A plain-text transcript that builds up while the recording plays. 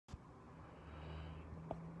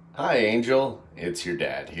Hi, Angel. It's your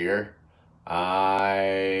dad here.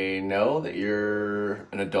 I know that you're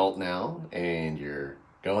an adult now and you're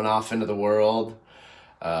going off into the world.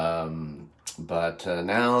 But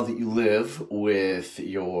now that you live with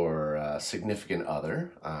your significant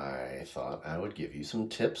other, I thought I would give you some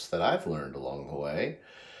tips that I've learned along the way.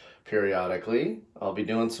 Periodically, I'll be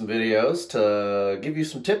doing some videos to give you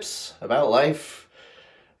some tips about life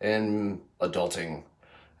and adulting.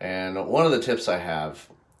 And one of the tips I have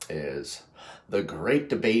is the great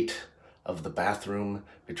debate of the bathroom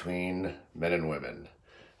between men and women.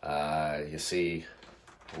 You see,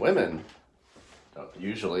 women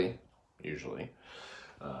usually,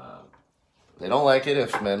 uh, they don't like it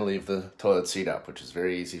if men leave the toilet seat up, which is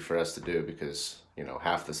very easy for us to do because,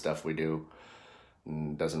 half the stuff we do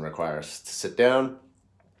doesn't require us to sit down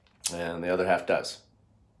and the other half does.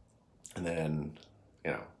 And then,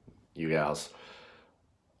 you know, you gals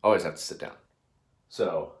always have to sit down.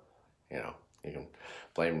 So, you can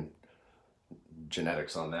blame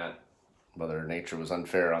genetics on that. Mother Nature was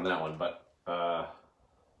unfair on that one, but I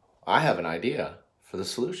have an idea for the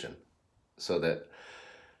solution so that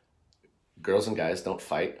girls and guys don't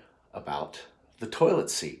fight about the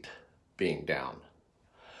toilet seat being down.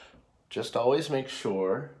 Just always make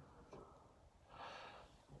sure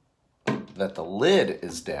that the lid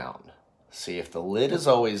is down. See, if the lid is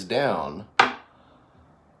always down,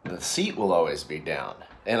 the seat will always be down.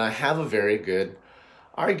 And I have a very good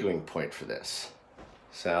arguing point for this.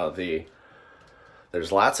 So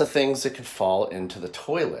there's lots of things that can fall into the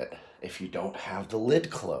toilet if you don't have the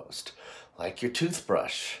lid closed, like your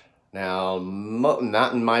toothbrush. Now,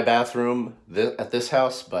 not in my bathroom at this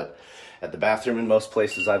house, but at the bathroom in most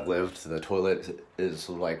places I've lived, the toilet is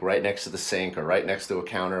like right next to the sink or right next to a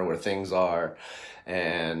counter where things are,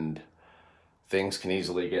 and things can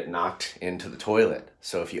easily get knocked into the toilet.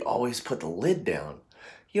 So if you always put the lid down,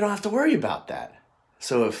 you don't have to worry about that.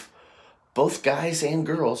 So if both guys and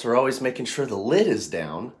girls are always making sure the lid is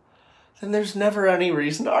down, then there's never any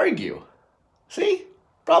reason to argue. See?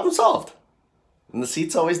 Problem solved. And the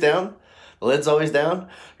seat's always down, the lid's always down,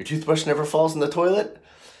 your toothbrush never falls in the toilet,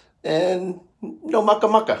 and no mucka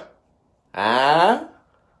mucka. Ah?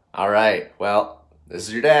 Alright, well, this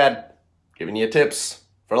is your dad giving you tips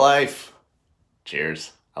for life.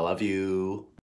 Cheers. I love you.